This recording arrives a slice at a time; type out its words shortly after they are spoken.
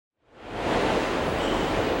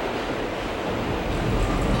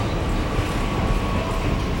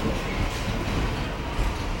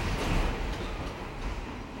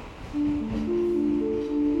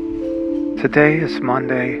Today is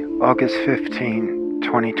Monday, August 15,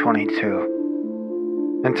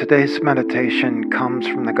 2022, and today's meditation comes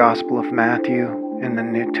from the Gospel of Matthew in the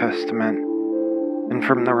New Testament and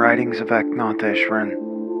from the writings of Eknath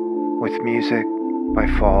with music by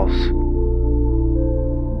Falls.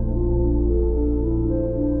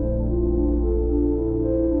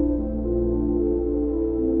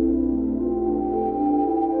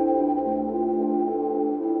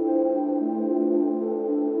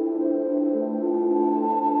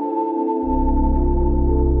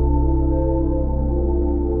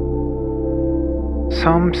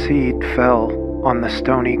 Some seed fell on the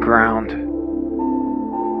stony ground.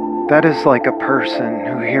 That is like a person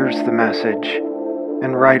who hears the message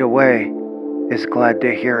and right away is glad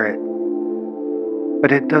to hear it,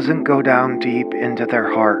 but it doesn't go down deep into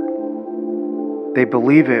their heart. They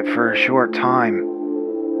believe it for a short time,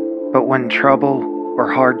 but when trouble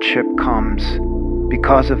or hardship comes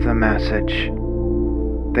because of the message,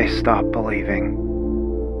 they stop believing.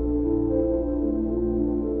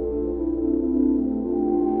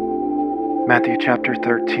 Matthew chapter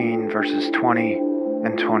 13, verses 20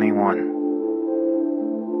 and 21.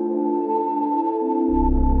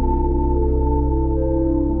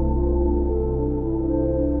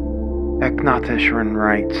 Eknath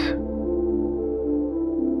writes,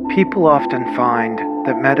 people often find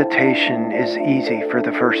that meditation is easy for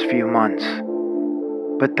the first few months,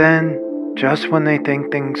 but then, just when they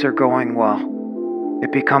think things are going well,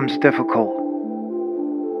 it becomes difficult.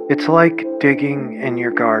 It's like digging in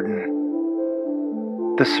your garden.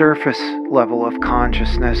 The surface level of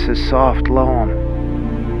consciousness is soft loam,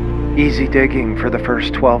 easy digging for the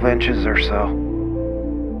first 12 inches or so.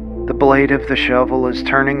 The blade of the shovel is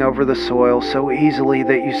turning over the soil so easily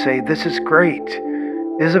that you say, "This is great.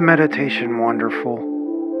 Isn't meditation wonderful?"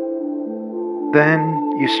 Then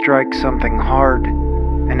you strike something hard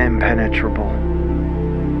and impenetrable.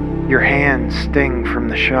 Your hands sting from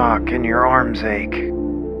the shock and your arms ache.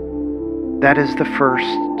 That is the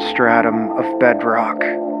first stratum of bedrock,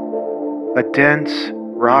 a dense,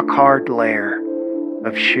 rock-hard layer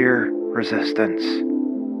of sheer resistance.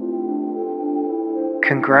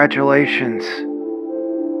 Congratulations,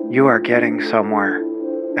 you are getting somewhere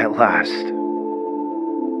at last.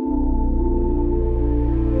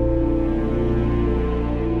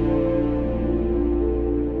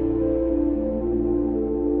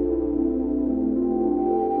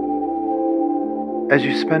 As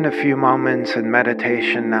you spend a few moments in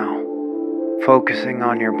meditation now, focusing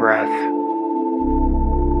on your breath,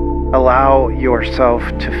 allow yourself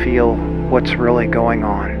to feel what's really going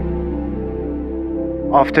on.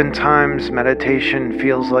 Oftentimes, meditation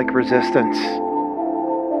feels like resistance.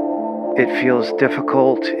 It feels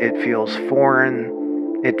difficult, it feels foreign,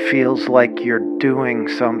 it feels like you're doing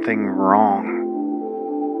something wrong.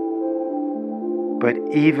 But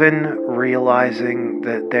even realizing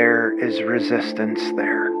that there is resistance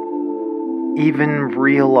there, even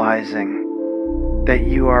realizing that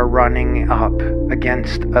you are running up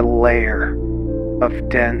against a layer of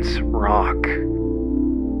dense rock,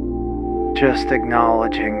 just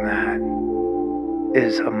acknowledging that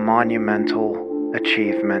is a monumental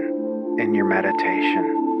achievement in your meditation.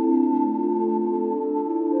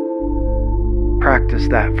 Practice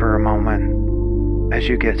that for a moment as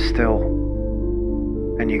you get still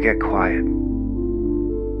and you get quiet.